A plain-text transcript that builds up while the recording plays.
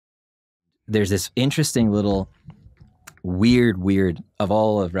there's this interesting little weird of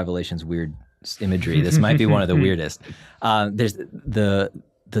all of Revelation's weird imagery. This might be one of the weirdest. There's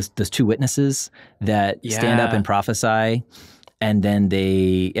those two witnesses that stand up and prophesy, and then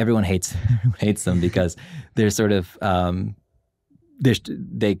everyone hates them because they're sort of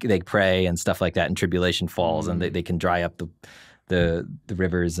they pray and stuff like that, and tribulation falls, and they can dry up the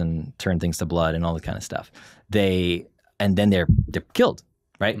rivers and turn things to blood and all that kind of stuff. And then they're killed,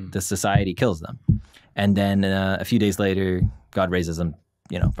 right? The society kills them, and then a few days later, God raises them,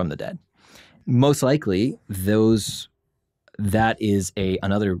 from the dead. Most likely, that is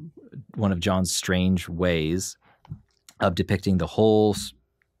another one of John's strange ways of depicting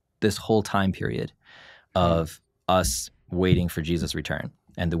this whole time period of us waiting for Jesus' return,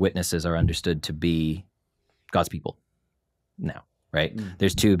 and the witnesses are understood to be God's people now, right?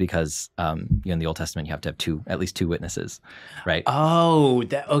 There's two because in the Old Testament you have to have at least two witnesses, right? Oh,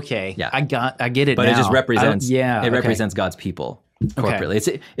 okay. Yeah, I get it. But now. It just represents represents God's people corporately.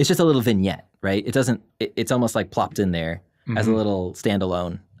 Okay. It's just a little vignette, right? It doesn't. It's almost like plopped in there as a little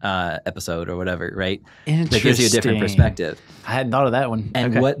standalone episode or whatever, right? Interesting. That gives you a different perspective. I hadn't thought of that one.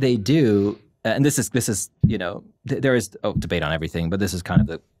 And what they do, and this is there is debate on everything, but this is kind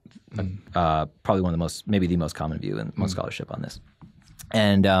of probably one of the most, maybe the most common view in most scholarship on this.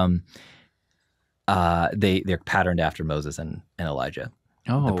 And they're patterned after Moses and Elijah,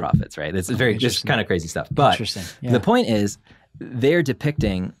 the prophets, right? It's very just kind of crazy stuff. But the point is, they're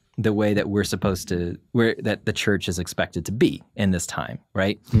depicting the way that that the church is expected to be in this time,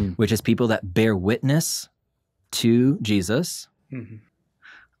 right? Which is people that bear witness to Jesus, and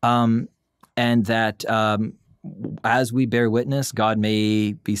that as we bear witness, God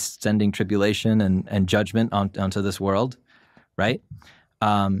may be sending tribulation and judgment onto this world, right?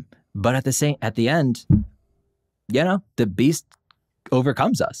 But at the end, the beast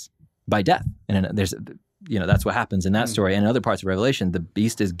overcomes us by death, and there's that's what happens in that story. And in other parts of Revelation, the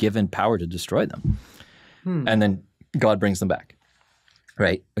beast is given power to destroy them. And then God brings them back,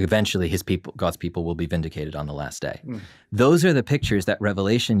 right? Eventually God's people will be vindicated on the last day. Those are the pictures that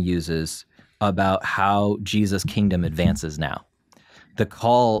Revelation uses about how Jesus' kingdom advances now. The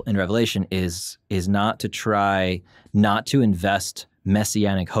call in Revelation is not to invest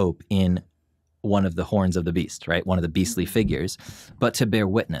messianic hope in one of the horns of the beast, right? One of the beastly figures, but to bear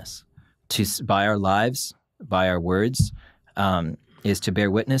witness. By our lives, by our words, is to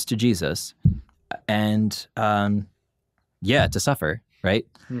bear witness to Jesus, and to suffer, right?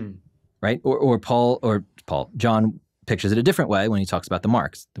 Right? Or John pictures it a different way when he talks about the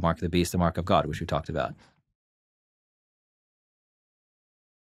marks, the mark of the beast, the mark of God, which we talked about.